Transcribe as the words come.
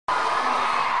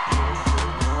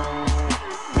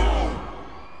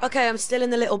Okay, I'm still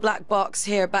in the little black box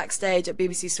here backstage at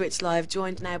BBC Switch Live,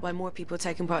 joined now by more people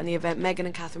taking part in the event. Megan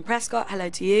and Catherine Prescott, hello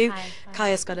to you. Hi.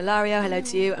 Kaya Scodelario, hello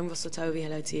to you. And Russell Tovey,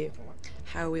 hello to you.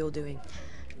 How are we all doing?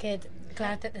 Good.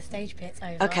 Glad that the stage bit's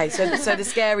over. Okay, so the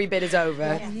scary bit is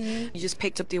over. Yeah. You just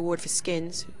picked up the award for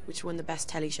Skins, which won the best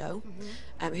telly show.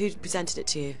 Who presented it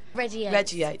to you? Reggie Yates.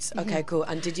 Reggie Yates. Okay, cool.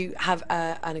 And did you have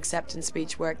an acceptance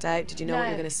speech worked out? Did you know what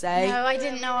you were going to say? No, I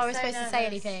didn't know I was supposed to say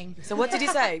anything. So what did you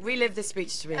say? Relive this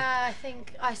speech to me. I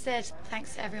think I said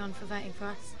thanks to everyone for voting for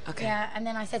us. Okay. Yeah, and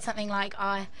then I said something like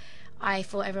I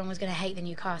thought everyone was going to hate the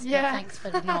new cast, but thanks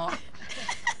for not.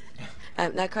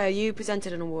 Now, Kaya, you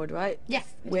presented an award, right?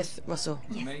 Yes. With Russell.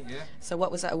 Yes. Me, yeah. So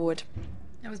what was that award?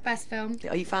 It was best film.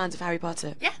 Are you fans of Harry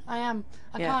Potter? Yeah, I am.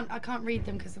 Yeah. I can't read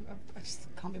them because I just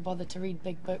can't be bothered to read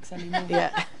big books anymore.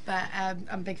 Yeah. But I'm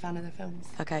a big fan of the films.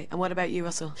 Okay. And what about you,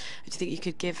 Russell? Do you think you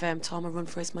could give Tom a run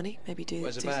for his money? Maybe do.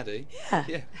 As a baddie? Yeah.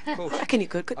 Yeah, of course. I reckon you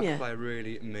could, couldn't I you? could play a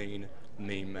really mean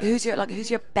man. Who's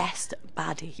your best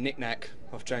baddie? Knick Knack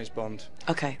off James Bond.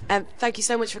 Okay. Thank you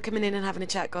so much for coming in and having a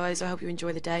chat, guys. I hope you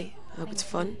enjoy the day. I hope it's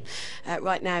fun.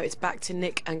 Right now, it's back to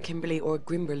Nick and Kimberly, or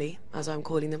Grimberly, as I'm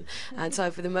calling them, and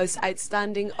time for the Most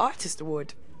Outstanding Artist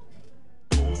Award.